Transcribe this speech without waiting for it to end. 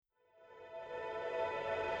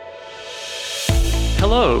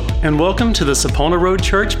Hello, and welcome to the Sapona Road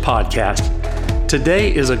Church podcast.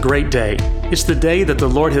 Today is a great day. It's the day that the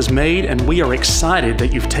Lord has made, and we are excited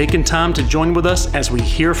that you've taken time to join with us as we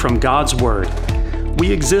hear from God's Word.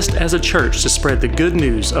 We exist as a church to spread the good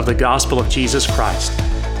news of the gospel of Jesus Christ.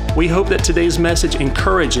 We hope that today's message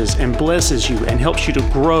encourages and blesses you and helps you to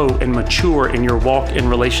grow and mature in your walk and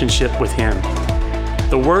relationship with Him.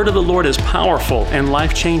 The word of the Lord is powerful and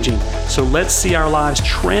life-changing, so let's see our lives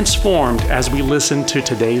transformed as we listen to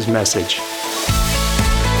today's message.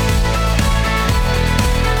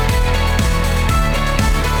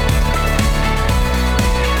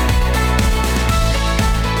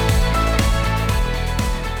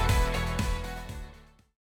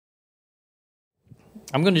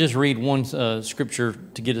 I'm going to just read one scripture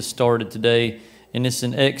to get us started today, and it's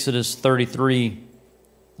in Exodus 33,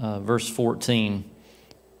 verse 14.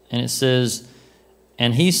 And it says,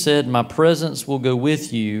 "And he said, my presence will go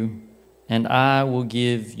with you, and I will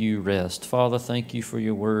give you rest." Father, thank you for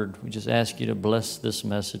your word. We just ask you to bless this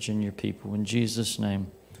message and your people. In Jesus' name,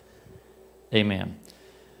 amen.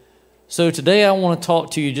 So today I want to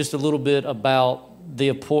talk to you just a little bit about the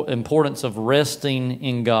importance of resting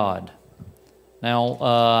in God.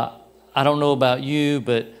 Now, I don't know about you,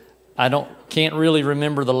 but I can't really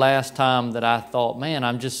remember the last time that I thought, man,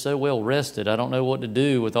 I'm just so well rested. I don't know what to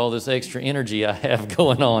do with all this extra energy I have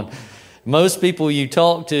going on. Most people you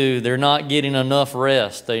talk to, they're not getting enough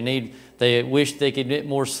rest. They wish they could get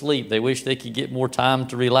more sleep. They wish they could get more time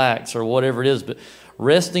to relax or whatever it is. But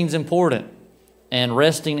resting's important, and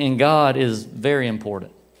resting in God is very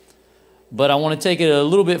important. But I want to take it a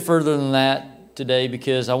little bit further than that today,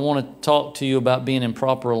 because I want to talk to you about being in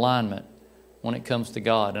proper alignment when it comes to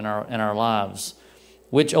God in our lives,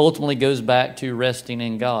 which ultimately goes back to resting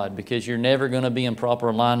in God, because you're never going to be in proper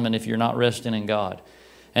alignment if you're not resting in God.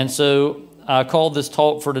 And so I called this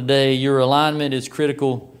talk for today, "Your alignment is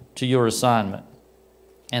critical to your assignment."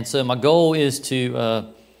 And so my goal is to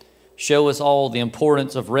show us all the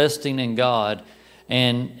importance of resting in God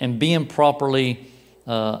and being properly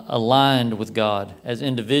aligned with God as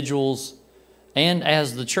individuals and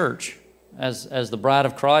as the church, as the bride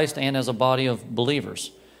of Christ and as a body of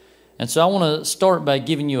believers. And so I want to start by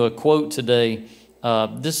giving you a quote today.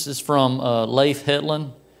 This is from Leif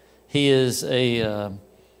Hetland. He is an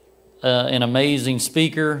amazing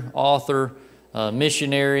speaker, author,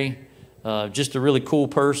 missionary, just a really cool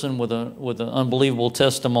person with an unbelievable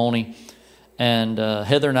testimony. And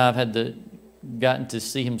Heather and I have gotten to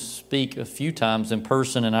see him speak a few times in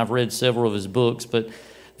person, and I've read several of his books. But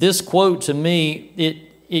this quote, to me,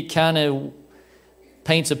 it kind of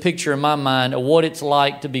paints a picture in my mind of what it's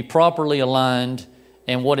like to be properly aligned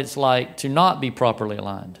and what it's like to not be properly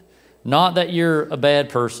aligned. Not that you're a bad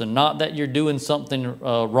person, not that you're doing something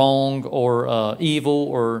wrong or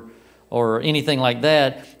evil or anything like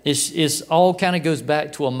that. It's all kind of goes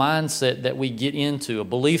back to a mindset that we get into, a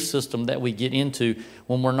belief system that we get into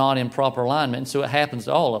when we're not in proper alignment. And so it happens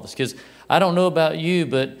to all of us, because I don't know about you,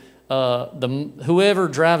 but whoever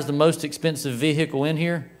drives the most expensive vehicle in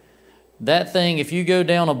here, that thing, if you go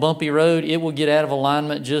down a bumpy road, it will get out of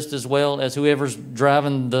alignment just as well as whoever's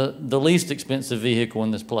driving the least expensive vehicle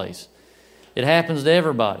in this place. It happens to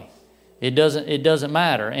everybody. It doesn't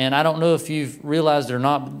matter. And I don't know if you've realized it or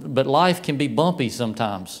not, but life can be bumpy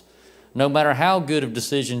sometimes. No matter how good of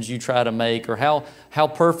decisions you try to make or how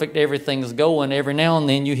perfect everything's going, every now and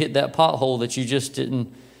then you hit that pothole that you just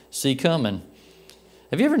didn't see coming.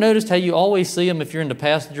 Have you ever noticed how you always see them if you're in the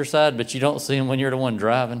passenger side, but you don't see them when you're the one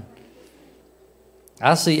driving?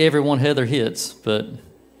 I see every one Heather hits, but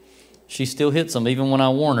she still hits them even when I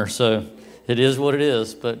warn her, so it is what it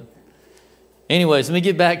is. But anyways, let me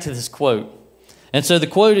get back to this quote. And so the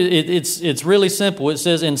quote, it's really simple. It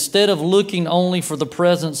says, "Instead of looking only for the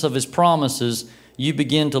presence of His promises, you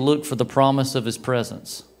begin to look for the promise of His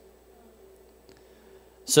presence."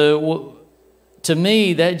 So to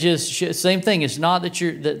me, that just same thing. It's not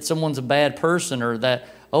that someone's a bad person or that,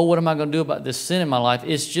 oh, what am I going to do about this sin in my life?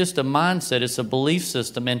 It's just a mindset. It's a belief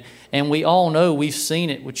system. And we all know, we've seen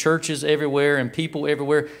it with churches everywhere and people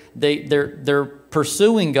everywhere. They're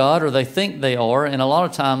pursuing God, or they think they are, and a lot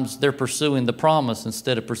of times they're pursuing the promise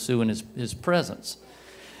instead of pursuing His presence.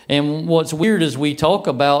 And what's weird is we talk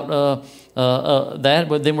about that,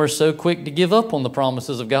 but then we're so quick to give up on the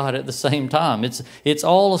promises of God at the same time. It's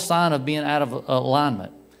all a sign of being out of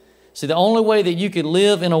alignment. See, the only way that you can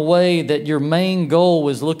live in a way that your main goal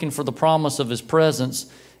is looking for the promise of His presence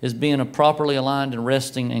is being properly aligned and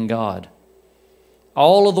resting in God.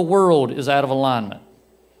 All of the world is out of alignment.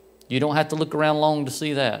 You don't have to look around long to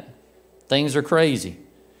see that. Things are crazy.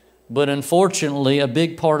 But unfortunately, a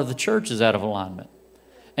big part of the church is out of alignment.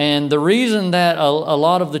 And the reason that a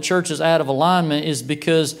lot of the church is out of alignment is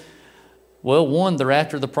because, well, one, they're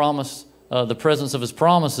after the promise, the presence of His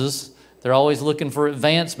promises. They're always looking for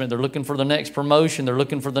advancement. They're looking for the next promotion. They're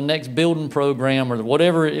looking for the next building program or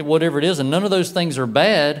whatever it is. And none of those things are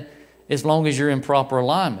bad as long as you're in proper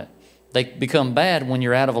alignment. They become bad when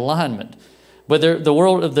you're out of alignment. But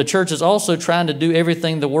the church is also trying to do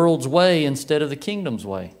everything the world's way instead of the kingdom's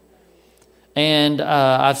way. And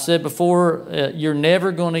I've said before, you're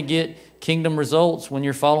never going to get kingdom results when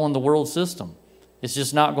you're following the world system. It's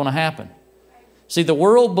just not going to happen. See, the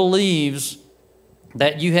world believes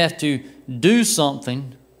that you have to do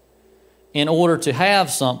something in order to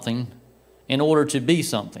have something, in order to be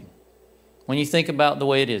something. When you think about the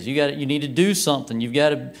way it is, you need to do something. You've got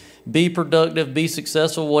to be productive, be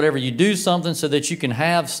successful, whatever. You do something so that you can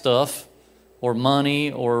have stuff or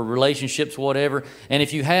money or relationships, whatever. And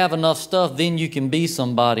if you have enough stuff, then you can be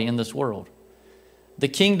somebody in this world. The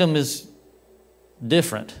kingdom is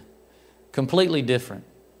different, completely different.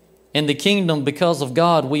 In the kingdom, because of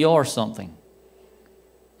God, we are something.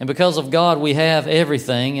 And because of God, we have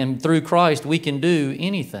everything. And through Christ, we can do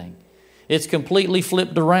anything. It's completely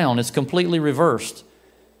flipped around. It's completely reversed.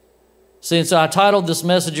 Since I titled this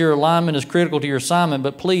message, Your Alignment is Critical to Your Assignment,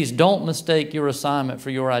 but please don't mistake your assignment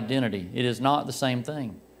for your identity. It is not the same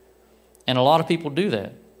thing. And a lot of people do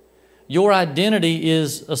that. Your identity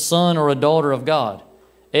is a son or a daughter of God.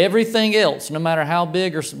 Everything else, no matter how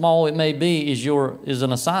big or small it may be, is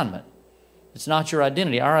an assignment. It's not your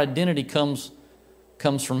identity. Our identity comes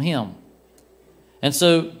from Him. And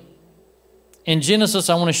so in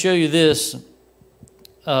Genesis, I want to show you this.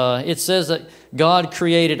 It says that God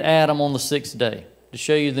created Adam on the sixth day to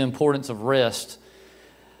show you the importance of rest.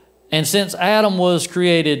 And since Adam was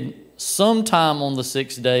created sometime on the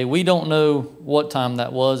sixth day, we don't know what time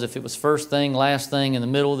that was, if it was first thing, last thing, in the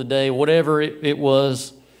middle of the day, whatever it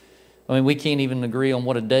was. I mean, we can't even agree on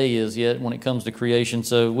what a day is yet when it comes to creation.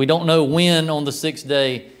 So we don't know when on the sixth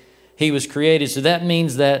day he was created. So that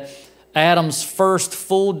means that Adam's first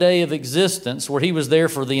full day of existence, where he was there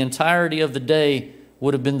for the entirety of the day,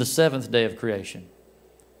 would have been the seventh day of creation.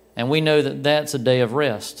 And we know that that's a day of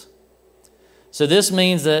rest. So this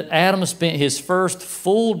means that Adam spent his first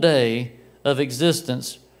full day of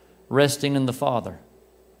existence resting in the Father.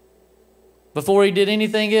 Before he did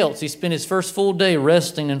anything else, he spent his first full day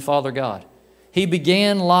resting in Father God. He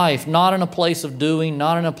began life not in a place of doing,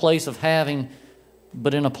 not in a place of having,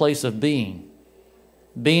 but in a place of being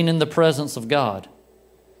in the presence of God.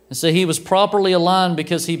 And so he was properly aligned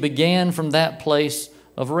because he began from that place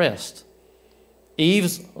of rest.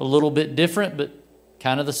 Eve's a little bit different, but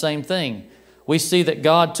kind of the same thing. We see that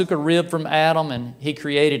God took a rib from Adam and He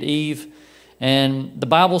created Eve. And the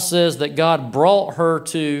Bible says that God brought her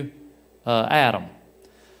to Adam.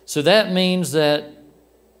 So that means that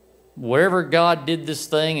wherever God did this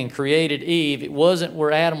thing and created Eve, it wasn't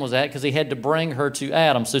where Adam was at, because He had to bring her to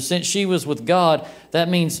Adam. So since she was with God, that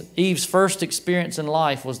means Eve's first experience in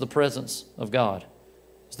life was the presence of God.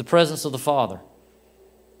 It's the presence of the Father.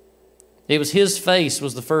 It was His face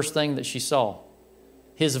was the first thing that she saw.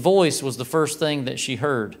 His voice was the first thing that she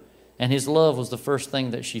heard. And His love was the first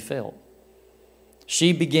thing that she felt.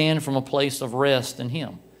 She began from a place of rest in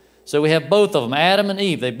Him. So we have both of them, Adam and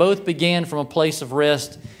Eve. They both began from a place of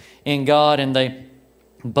rest in God, and they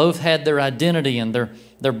both had their identity and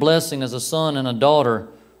their blessing as a son and a daughter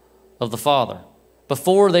of the Father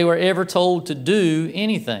before they were ever told to do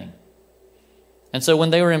anything. And so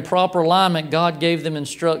when they were in proper alignment, God gave them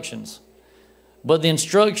instructions. But the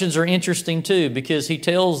instructions are interesting too, because He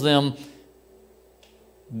tells them,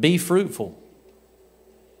 be fruitful.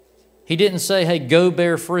 He didn't say, hey, go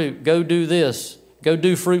bear fruit, go do this, go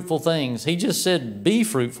do fruitful things. He just said, be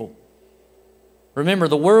fruitful. Remember,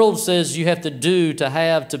 the world says you have to do, to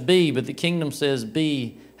have, to be, but the kingdom says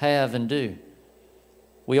be, have, and do.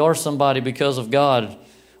 We are somebody because of God.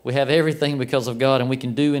 We have everything because of God, and we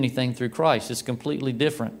can do anything through Christ. It's completely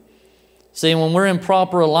different. See, when we're in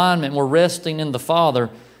proper alignment, we're resting in the Father,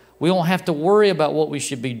 we won't have to worry about what we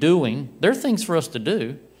should be doing. There are things for us to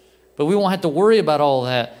do, but we won't have to worry about all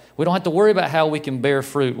that. We don't have to worry about how we can bear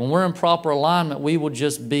fruit. When we're in proper alignment, we will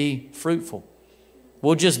just be fruitful.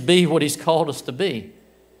 We'll just be what He's called us to be.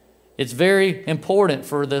 It's very important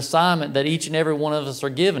for the assignment that each and every one of us are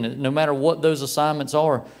given, no matter what those assignments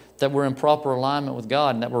are, that we're in proper alignment with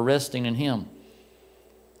God and that we're resting in Him.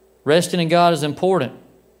 Resting in God is important.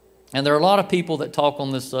 And there are a lot of people that talk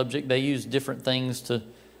on this subject. They use different things to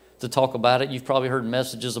talk about it. You've probably heard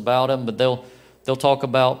messages about them, but they'll talk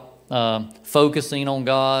about focusing on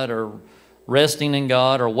God, or resting in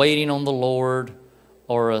God, or waiting on the Lord,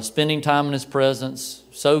 or spending time in His presence,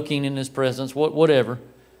 soaking in His presence, whatever.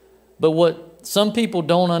 But what some people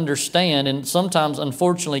don't understand, and sometimes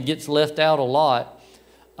unfortunately gets left out a lot,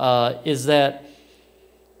 is that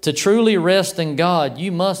to truly rest in God,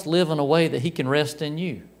 you must live in a way that He can rest in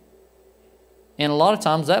you. And a lot of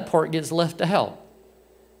times that part gets left out.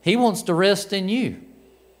 He wants to rest in you,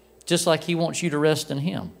 just like He wants you to rest in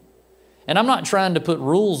Him. And I'm not trying to put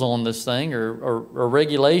rules on this thing or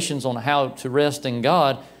regulations on how to rest in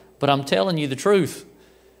God, but I'm telling you the truth.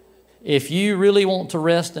 If you really want to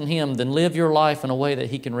rest in Him, then live your life in a way that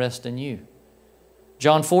He can rest in you.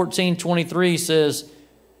 John 14:23 says,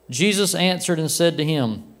 Jesus answered and said to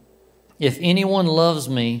him, if anyone loves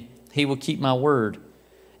me, he will keep my word,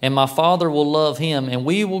 and my Father will love him, and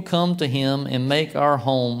we will come to him and make our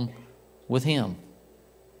home with him.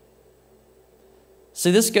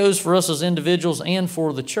 See, this goes for us as individuals and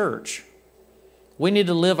for the church. We need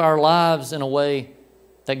to live our lives in a way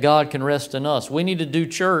that God can rest in us. We need to do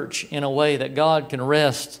church in a way that God can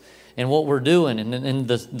rest in what we're doing and in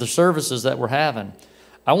the services that we're having.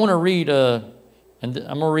 I want to read, and I'm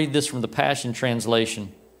going to read this from the Passion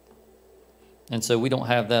Translation. And so we don't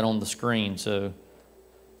have that on the screen, so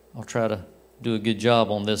I'll try to do a good job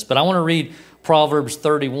on this. But I want to read Proverbs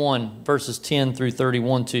 31, verses 10 through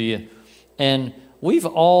 31 to you. And we've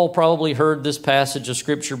all probably heard this passage of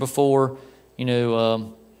Scripture before. You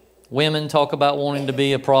know, women talk about wanting to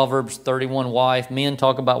be a Proverbs 31 wife. Men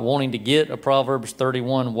talk about wanting to get a Proverbs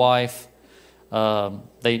 31 wife.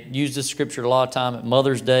 They use this Scripture a lot of time at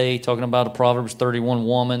Mother's Day, talking about a Proverbs 31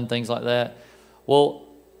 woman, things like that. Well,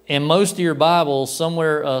 in most of your Bibles,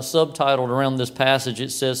 somewhere subtitled around this passage,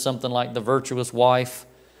 it says something like the virtuous wife.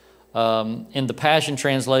 In the Passion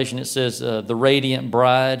Translation, it says the radiant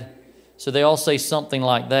bride. So they all say something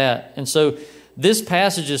like that. And so this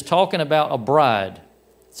passage is talking about a bride.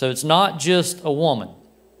 So it's not just a woman.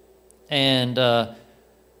 And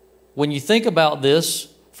when you think about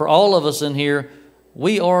this, for all of us in here,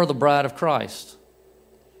 we are the bride of Christ.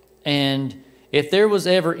 And if there was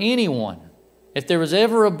ever anyone, if there was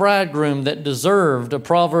ever a bridegroom that deserved a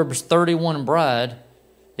Proverbs 31 bride,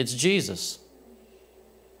 it's Jesus.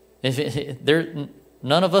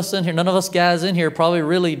 None of us in here, none of us guys in here probably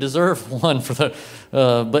really deserve one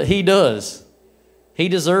but He does. He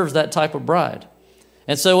deserves that type of bride.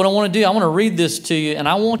 And so what I want to do, I want to read this to you, and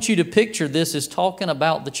I want you to picture this as talking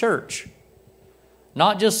about the church.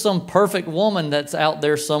 Not just some perfect woman that's out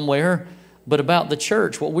there somewhere, but about the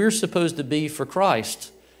church, what we're supposed to be for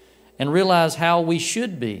Christ. And realize how we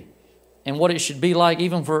should be and what it should be like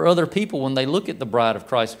even for other people when they look at the bride of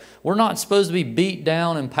Christ. We're not supposed to be beat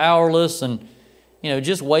down and powerless and,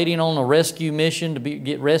 just waiting on a rescue mission to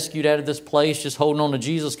get rescued out of this place, just holding on to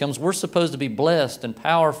Jesus comes. We're supposed to be blessed and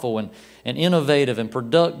powerful and innovative and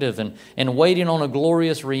productive and waiting on a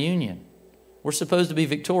glorious reunion. We're supposed to be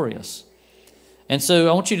victorious. And so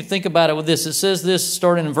I want you to think about it with this. It says this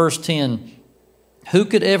starting in verse 10. Who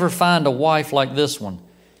could ever find a wife like this one?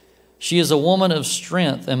 She is a woman of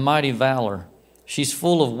strength and mighty valor. She's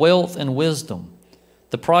full of wealth and wisdom.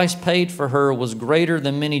 The price paid for her was greater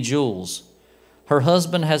than many jewels. Her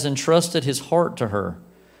husband has entrusted his heart to her,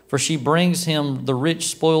 for she brings him the rich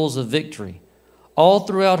spoils of victory. All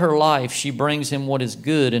throughout her life she brings him what is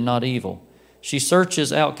good and not evil. She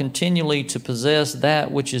searches out continually to possess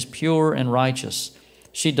that which is pure and righteous.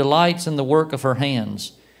 She delights in the work of her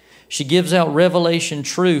hands. She gives out revelation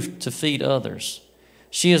truth to feed others.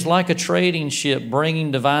 She is like a trading ship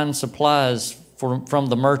bringing divine supplies from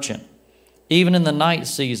the merchant. Even in the night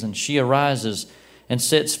season, she arises and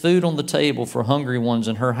sets food on the table for hungry ones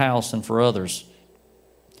in her house and for others.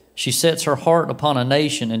 She sets her heart upon a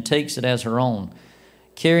nation and takes it as her own.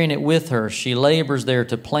 Carrying it with her, she labors there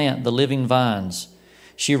to plant the living vines.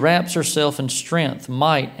 She wraps herself in strength,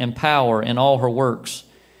 might, and power in all her works.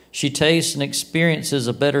 She tastes and experiences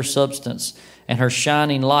a better substance, and her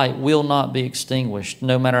shining light will not be extinguished,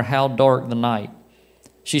 no matter how dark the night.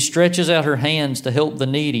 She stretches out her hands to help the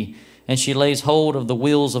needy, and she lays hold of the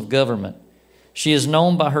wheels of government. She is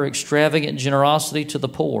known by her extravagant generosity to the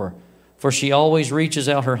poor, for she always reaches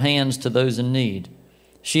out her hands to those in need.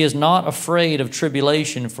 She is not afraid of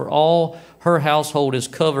tribulation, for all her household is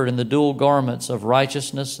covered in the dual garments of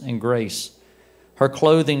righteousness and grace. Her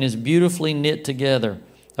clothing is beautifully knit together,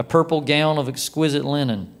 a purple gown of exquisite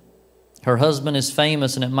linen. Her husband is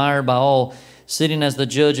famous and admired by all, sitting as the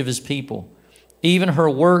judge of his people. Even her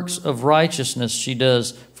works of righteousness she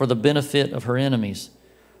does for the benefit of her enemies.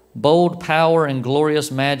 Bold power and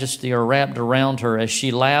glorious majesty are wrapped around her as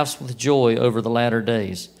she laughs with joy over the latter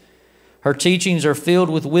days. Her teachings are filled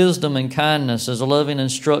with wisdom and kindness as a loving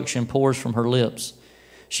instruction pours from her lips.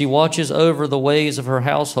 She watches over the ways of her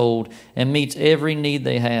household and meets every need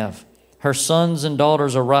they have. Her sons and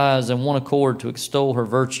daughters arise in one accord to extol her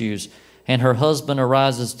virtues, and her husband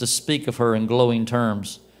arises to speak of her in glowing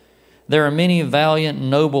terms. There are many valiant and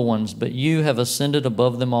noble ones, but you have ascended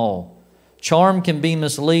above them all. Charm can be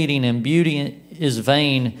misleading, and beauty is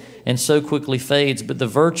vain and so quickly fades, but the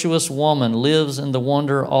virtuous woman lives in the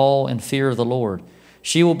wonder, awe, and fear of the Lord.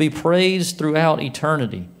 She will be praised throughout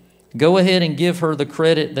eternity. Go ahead and give her the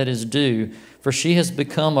credit that is due, for she has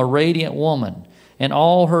become a radiant woman, and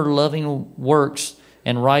all her loving works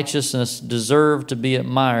and righteousness deserve to be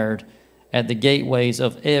admired at the gateways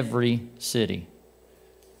of every city.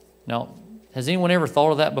 Now, has anyone ever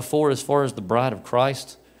thought of that before as far as the bride of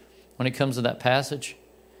Christ when it comes to that passage?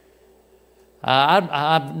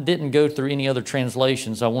 I didn't go through any other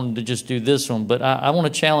translations. I wanted to just do this one, but I want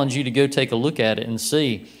to challenge you to go take a look at it and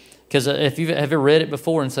see. Because if you've ever read it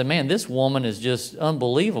before and say, man, this woman is just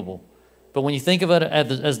unbelievable. But when you think of it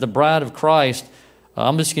as the bride of Christ,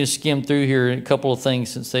 I'm just going to skim through here a couple of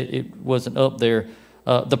things since it wasn't up there.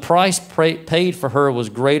 The price paid for her was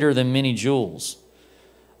greater than many jewels.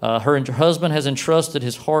 Her husband has entrusted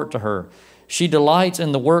his heart to her. She delights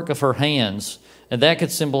in the work of her hands, and that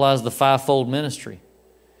could symbolize the fivefold ministry.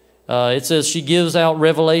 It says she gives out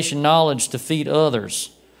revelation knowledge to feed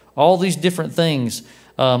others. All these different things,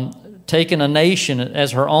 taking a nation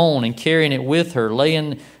as her own and carrying it with her,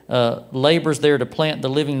 laying labors there to plant the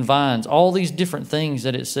living vines. All these different things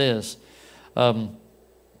that it says.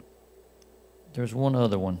 There's one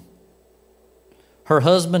other one. Her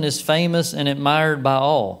husband is famous and admired by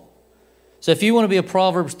all. So if you want to be a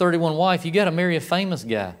Proverbs 31 wife, you got to marry a famous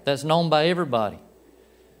guy that's known by everybody.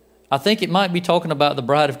 I think it might be talking about the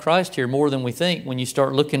bride of Christ here more than we think when you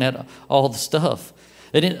start looking at all the stuff.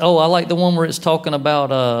 I like the one where it's talking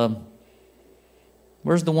about,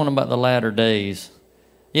 where's the one about the latter days?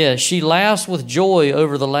 Yeah, she laughs with joy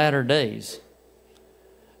over the latter days.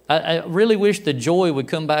 I really wish the joy would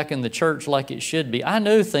come back in the church like it should be. I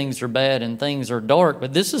know things are bad and things are dark,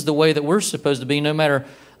 but this is the way that we're supposed to be no matter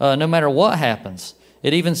what happens.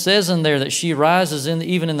 It even says in there that she rises,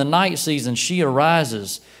 even in the night season, she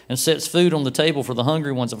arises and sets food on the table for the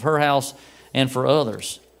hungry ones of her house and for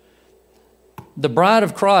others. The bride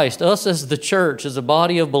of Christ, us as the church, as a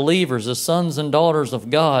body of believers, as sons and daughters of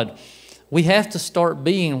God, we have to start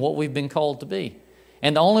being what we've been called to be.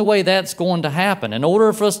 And the only way that's going to happen, in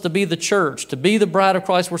order for us to be the church, to be the bride of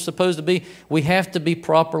Christ we're supposed to be, we have to be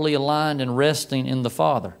properly aligned and resting in the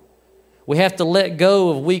Father. We have to let go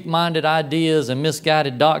of weak-minded ideas and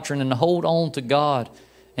misguided doctrine and hold on to God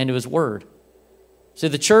and to His Word. See,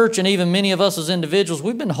 the church and even many of us as individuals,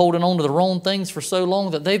 we've been holding on to the wrong things for so long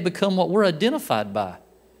that they've become what we're identified by.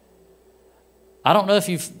 I don't know if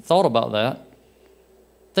you've thought about that.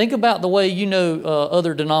 Think about the way you know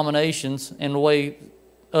other denominations and the way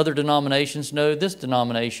other denominations know this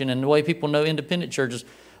denomination and the way people know independent churches.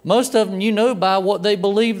 Most of them you know by what they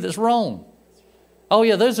believe that's wrong. Oh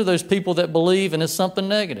yeah, those are those people that believe and it's something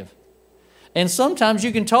negative. And sometimes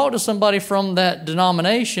you can talk to somebody from that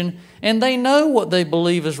denomination and they know what they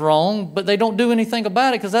believe is wrong, but they don't do anything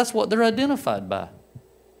about it because that's what they're identified by.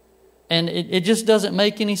 And it just doesn't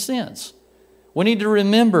make any sense. We need to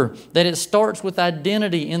remember that it starts with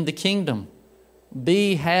identity in the kingdom.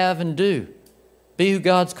 Be, have, and do. Be who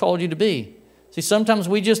God's called you to be. See, sometimes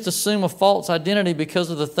we just assume a false identity because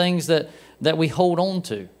of the things that we hold on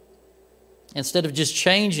to. Instead of just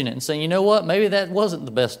changing it and saying, you know what, maybe that wasn't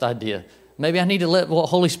the best idea. Maybe I need to let what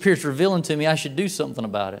Holy Spirit's revealing to me, I should do something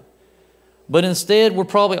about it. But instead, we're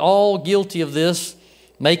probably all guilty of this,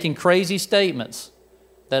 making crazy statements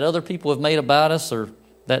that other people have made about us or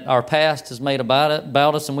that our past has made about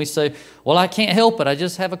us, and we say, well, I can't help it, I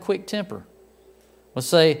just have a quick temper. We'll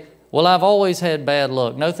say, well, I've always had bad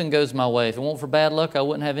luck. Nothing goes my way. If it weren't for bad luck, I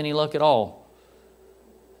wouldn't have any luck at all.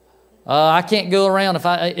 I can't go around.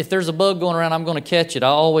 If there's a bug going around, I'm going to catch it. I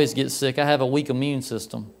always get sick. I have a weak immune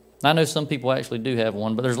system. I know some people actually do have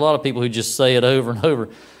one, but there's a lot of people who just say it over and over.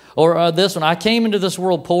 Or this one, I came into this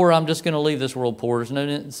world poor, I'm just going to leave this world poor. There's no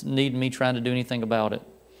need in me trying to do anything about it.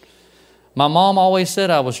 My mom always said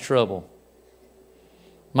I was trouble.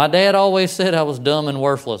 My dad always said I was dumb and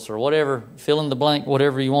worthless, or whatever, fill in the blank,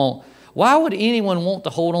 whatever you want. Why would anyone want to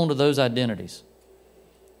hold on to those identities?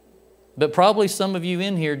 But probably some of you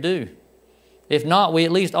in here do. If not, we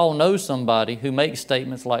at least all know somebody who makes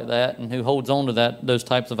statements like that and who holds on to those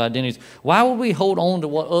types of identities. Why would we hold on to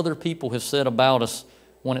what other people have said about us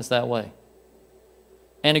when it's that way?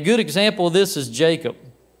 And a good example of this is Jacob.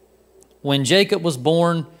 When Jacob was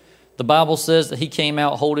born, the Bible says that he came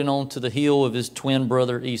out holding on to the heel of his twin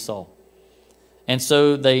brother Esau. And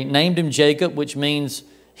so they named him Jacob, which means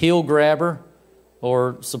heel grabber,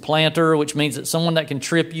 or supplanter, which means it's someone that can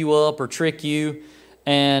trip you up or trick you.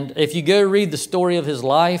 And if you go read the story of his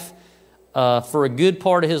life, for a good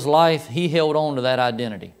part of his life, he held on to that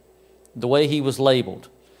identity, the way he was labeled.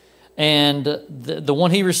 And the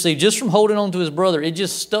one he received just from holding on to his brother, it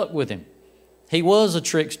just stuck with him. He was a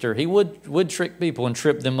trickster. He would trick people and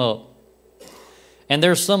trip them up. And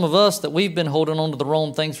there's some of us that we've been holding on to the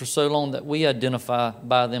wrong things for so long that we identify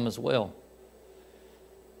by them as well.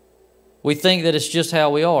 We think that it's just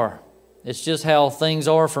how we are. It's just how things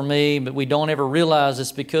are for me, but we don't ever realize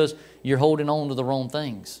it's because you're holding on to the wrong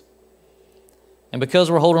things. And because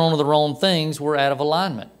we're holding on to the wrong things, we're out of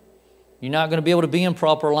alignment. You're not going to be able to be in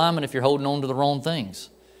proper alignment if you're holding on to the wrong things.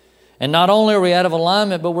 And not only are we out of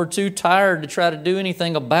alignment, but we're too tired to try to do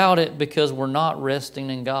anything about it because we're not resting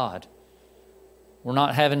in God. We're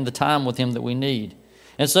not having the time with Him that we need.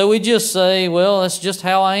 And so we just say, well, that's just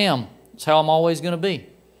how I am. It's how I'm always going to be.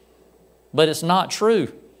 But it's not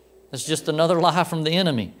true. It's just another lie from the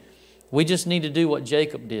enemy. We just need to do what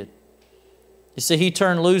Jacob did. You see, he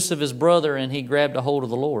turned loose of his brother and he grabbed a hold of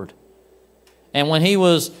the Lord. And when he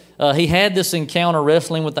had this encounter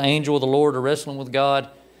wrestling with the angel of the Lord or wrestling with God,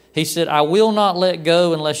 he said, I will not let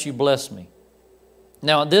go unless you bless me.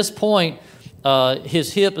 Now at this point,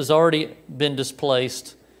 his hip has already been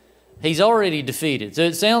displaced. He's already defeated. So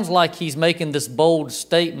it sounds like he's making this bold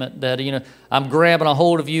statement that, I'm grabbing a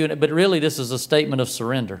hold of you. But really this is a statement of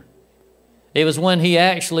surrender. It was when he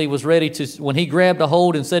actually was when he grabbed a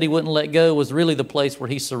hold and said he wouldn't let go, was really the place where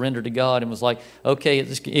he surrendered to God and was like, okay,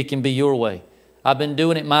 it can be your way. I've been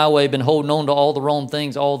doing it my way, been holding on to all the wrong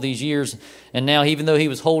things all these years. And now even though he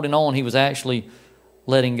was holding on, he was actually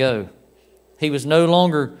letting go. He was no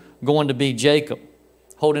longer going to be Jacob,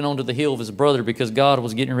 holding on to the heel of his brother because God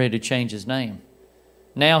was getting ready to change his name.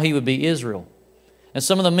 Now he would be Israel. And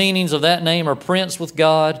some of the meanings of that name are prince with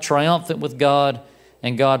God, triumphant with God,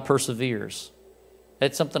 and God perseveres.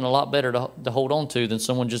 That's something a lot better to hold on to than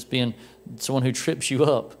someone just being someone who trips you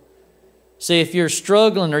up. See, if you're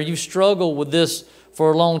struggling or you struggle with this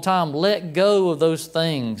for a long time, let go of those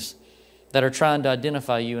things that are trying to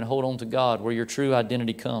identify you and hold on to God where your true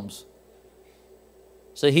identity comes.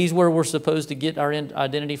 So He's where we're supposed to get our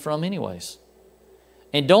identity from anyways.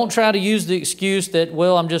 And don't try to use the excuse that,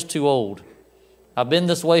 well, I'm just too old. I've been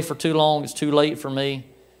this way for too long. It's too late for me.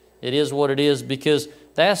 It is what it is, because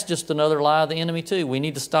that's just another lie of the enemy too. We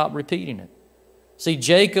need to stop repeating it. See,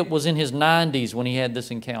 Jacob was in his 90s when he had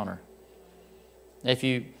this encounter. If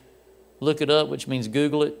you look it up, which means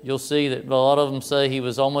Google it, you'll see that a lot of them say he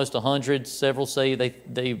was almost 100. Several say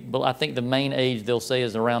I think the main age they'll say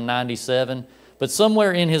is around 97. But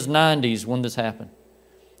somewhere in his 90s when this happened.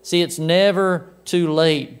 See, it's never too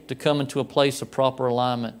late to come into a place of proper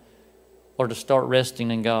alignment or to start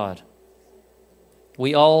resting in God.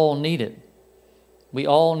 We all need it. We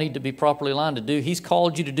all need to be properly aligned to do. He's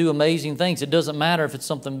called you to do amazing things. It doesn't matter if it's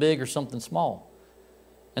something big or something small.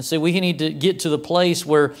 And so we need to get to the place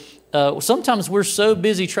where sometimes we're so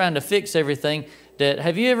busy trying to fix everything that,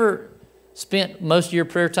 have you ever spent most of your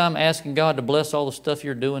prayer time asking God to bless all the stuff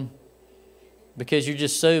you're doing? Because you're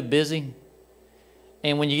just so busy.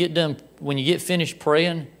 And when you get finished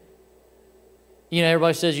praying,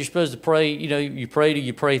 everybody says you're supposed to pray, you pray till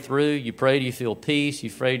you pray through, you pray till you feel peace, you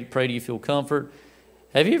pray till you feel comfort.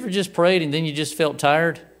 Have you ever just prayed and then you just felt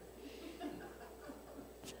tired?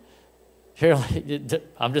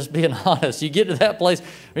 I'm just being honest. You get to that place,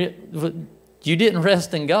 you didn't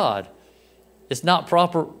rest in God. It's not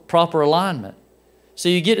proper alignment. So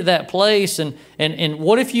you get to that place, and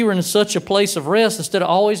what if you were in such a place of rest, instead of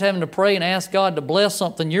always having to pray and ask God to bless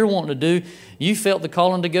something you're wanting to do, you felt the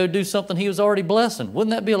calling to go do something He was already blessing? Wouldn't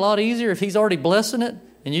that be a lot easier if He's already blessing it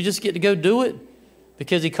and you just get to go do it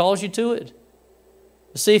because He calls you to it?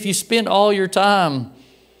 See, if you spend all your time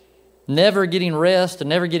never getting rest and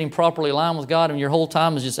never getting properly aligned with God, and your whole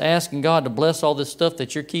time is just asking God to bless all this stuff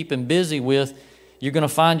that you're keeping busy with, you're going to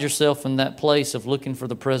find yourself in that place of looking for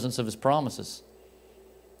the presence of His promises.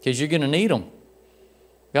 Because you're going to need them.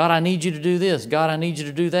 God, I need you to do this. God, I need you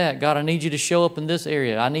to do that. God, I need you to show up in this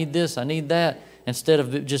area. I need this. I need that. Instead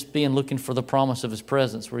of it just being looking for the promise of His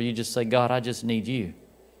presence, where you just say, God, I just need you.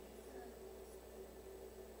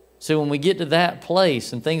 So when we get to that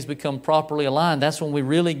place and things become properly aligned, that's when we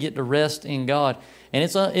really get to rest in God. And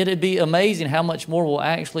it'd be amazing how much more we'll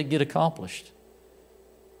actually get accomplished.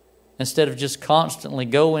 Instead of just constantly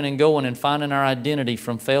going and finding our identity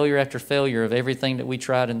from failure after failure of everything that we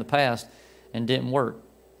tried in the past and didn't work.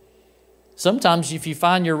 Sometimes if you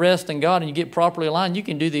find your rest in God and you get properly aligned, you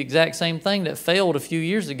can do the exact same thing that failed a few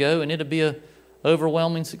years ago, and it'll be an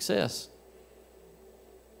overwhelming success.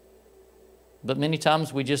 But many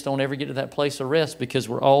times we just don't ever get to that place of rest because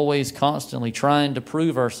we're always constantly trying to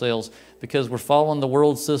prove ourselves, because we're following the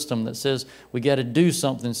world system that says we got to do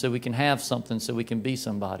something so we can have something, so we can be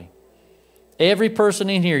somebody. Every person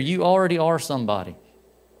in here, you already are somebody.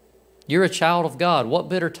 You're a child of God. What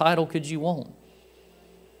better title could you want?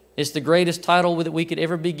 It's the greatest title that we could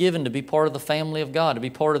ever be given, to be part of the family of God, to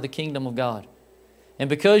be part of the kingdom of God. And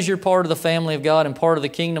because you're part of the family of God and part of the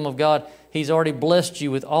kingdom of God, He's already blessed you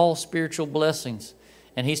with all spiritual blessings.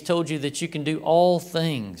 And He's told you that you can do all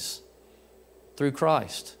things through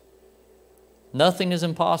Christ. Nothing is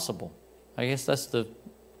impossible. I guess that's the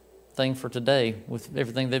thing for today with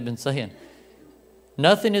everything they've been saying.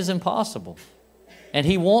 Nothing is impossible. And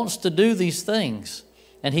He wants to do these things.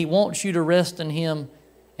 And He wants you to rest in Him,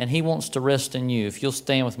 and He wants to rest in you. If you'll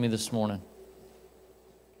stand with me this morning.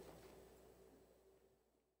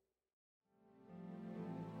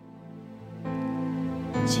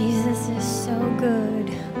 Jesus is so good.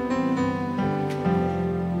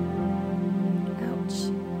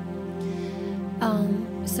 Ouch.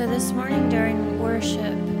 So this morning during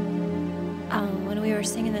worship, when we were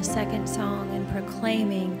singing the second song and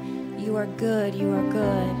proclaiming, "You are good, you are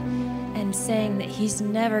good," and saying that He's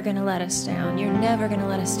never going to let us down. You're never going to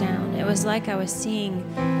let us down. It was like I was seeing,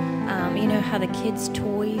 you know how the kids'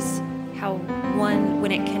 toys, how one,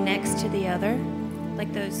 when it connects to the other,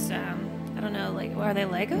 like those, I don't know, like, are they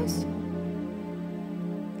Legos?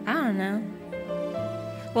 I don't know.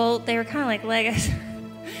 Well, they were kind of like Legos.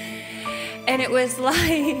 And it was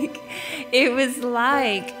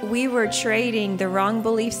like we were trading the wrong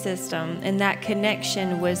belief system, and that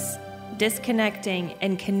connection was disconnecting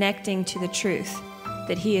and connecting to the truth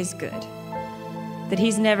that He is good, that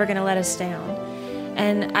He's never going to let us down.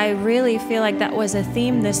 And I really feel like that was a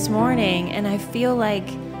theme this morning, and I feel like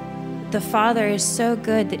the Father is so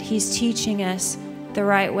good that He's teaching us the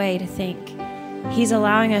right way to think. He's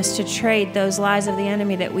allowing us to trade those lies of the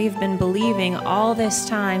enemy that we've been believing all this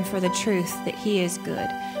time for the truth that He is good,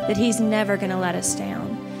 that He's never going to let us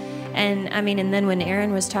down. And then when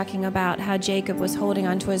Aaron was talking about how Jacob was holding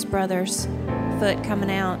onto his brother's foot coming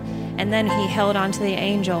out, and then he held onto the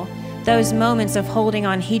angel, those moments of holding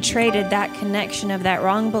on, he traded that connection of that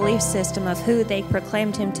wrong belief system of who they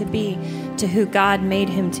proclaimed him to be to who God made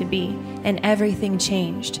him to be, and everything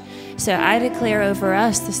changed. So I declare over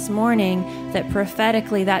us this morning that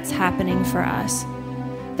prophetically that's happening for us,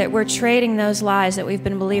 that we're trading those lies that we've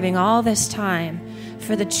been believing all this time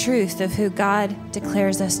for the truth of who God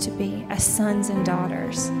declares us to be as sons and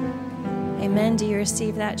daughters. Amen. Do you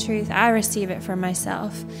receive that truth? I receive it for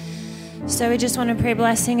myself. So we just want to pray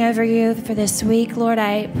blessing over you for this week. Lord,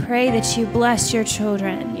 I pray that you bless your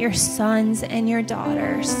children, your sons and your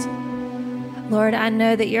daughters. Lord, I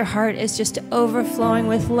know that your heart is just overflowing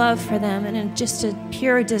with love for them and just a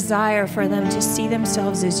pure desire for them to see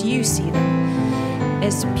themselves as you see them,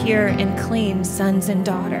 as pure and clean sons and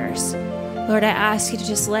daughters. Lord, I ask you to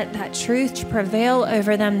just let that truth prevail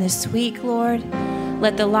over them this week, Lord.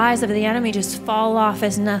 Let the lies of the enemy just fall off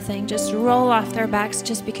as nothing, just roll off their backs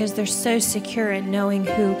just because they're so secure in knowing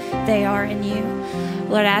who they are in you.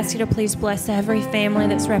 Lord, I ask you to please bless every family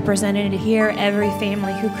that's represented here, every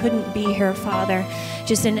family who couldn't be here, Father.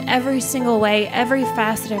 Just in every single way, every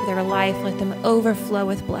facet of their life, let them overflow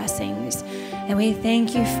with blessings. And we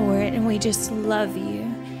thank you for it, and we just love you.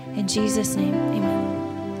 In Jesus' name, amen.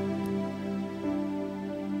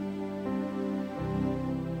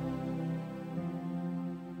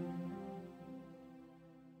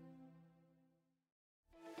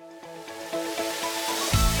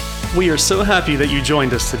 We are so happy that you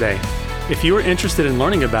joined us today. If you are interested in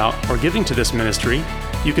learning about or giving to this ministry,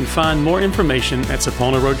 you can find more information at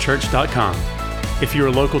SaponaRoadChurch.com. If you are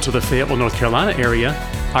local to the Fayetteville, North Carolina area,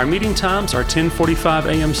 our meeting times are 10:45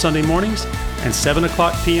 a.m. Sunday mornings and 7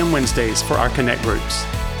 o'clock p.m. Wednesdays for our Connect groups.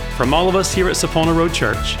 From all of us here at Sapona Road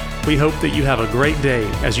Church, we hope that you have a great day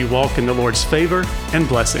as you walk in the Lord's favor and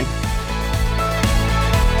blessing.